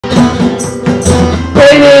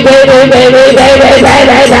Baby, baby, baby, baby, baby,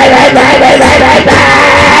 baby, baby, baby, baby.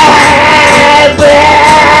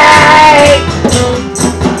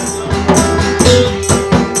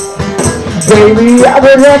 Baby, I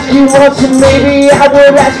would ask you once and maybe I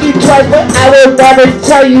would ask you twice, but I will never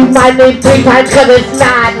tell you my name 3 times cause it's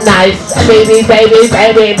not nice. Baby, baby,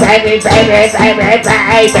 baby, baby, baby, baby,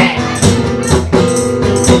 baby.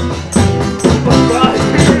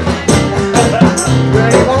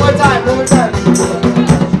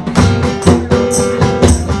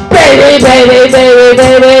 Baby, baby, baby,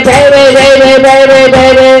 baby, baby, baby, baby,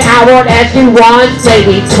 baby. I won't ask you once,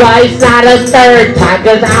 maybe twice, not a third time,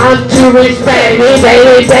 cause I'm too respect. Baby,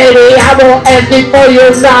 baby, baby, I won't ask you for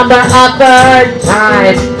your number a third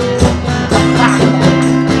time.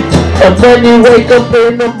 And when you wake up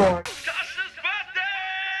in the morning.